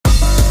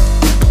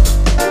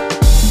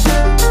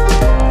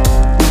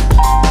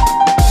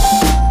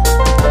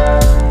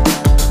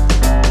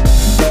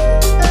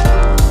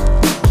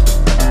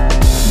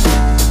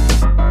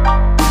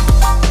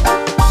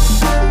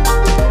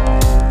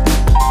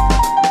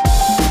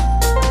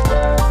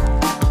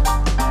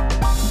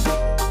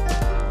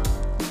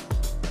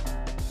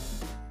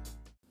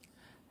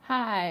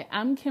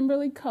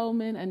Kimberly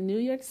Coleman, a New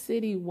York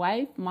City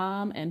wife,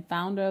 mom, and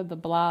founder of the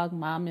blog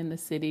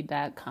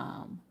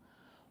mominthecity.com.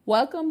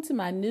 Welcome to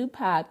my new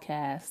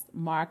podcast,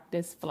 Marked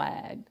as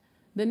Flagged.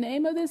 The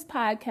name of this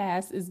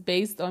podcast is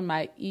based on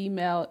my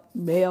email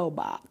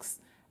mailbox.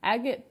 I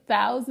get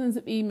thousands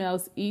of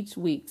emails each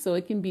week, so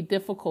it can be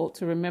difficult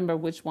to remember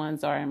which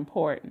ones are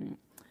important.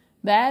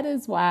 That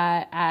is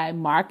why I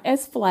mark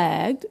as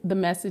flagged the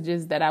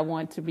messages that I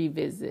want to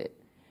revisit.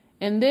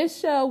 In this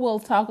show, we'll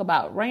talk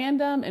about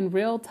random and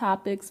real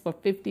topics for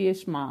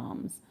 50-ish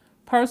moms.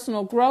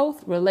 Personal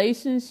growth,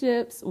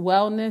 relationships,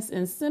 wellness,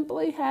 and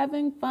simply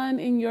having fun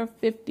in your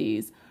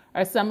 50s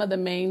are some of the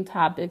main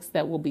topics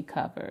that will be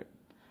covered.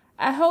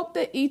 I hope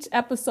that each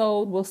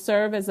episode will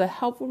serve as a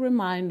helpful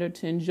reminder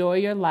to enjoy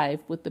your life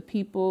with the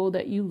people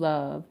that you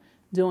love,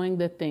 doing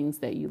the things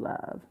that you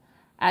love.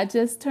 I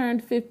just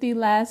turned 50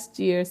 last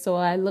year, so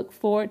I look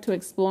forward to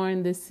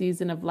exploring this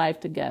season of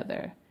life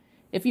together.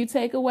 If you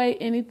take away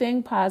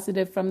anything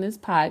positive from this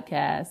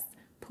podcast,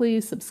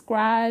 please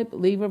subscribe,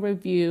 leave a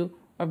review,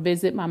 or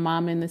visit my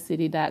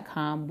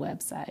mominthecity.com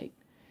website.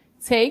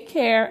 Take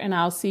care, and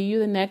I'll see you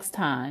the next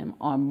time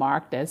on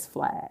Marked as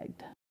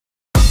Flagged.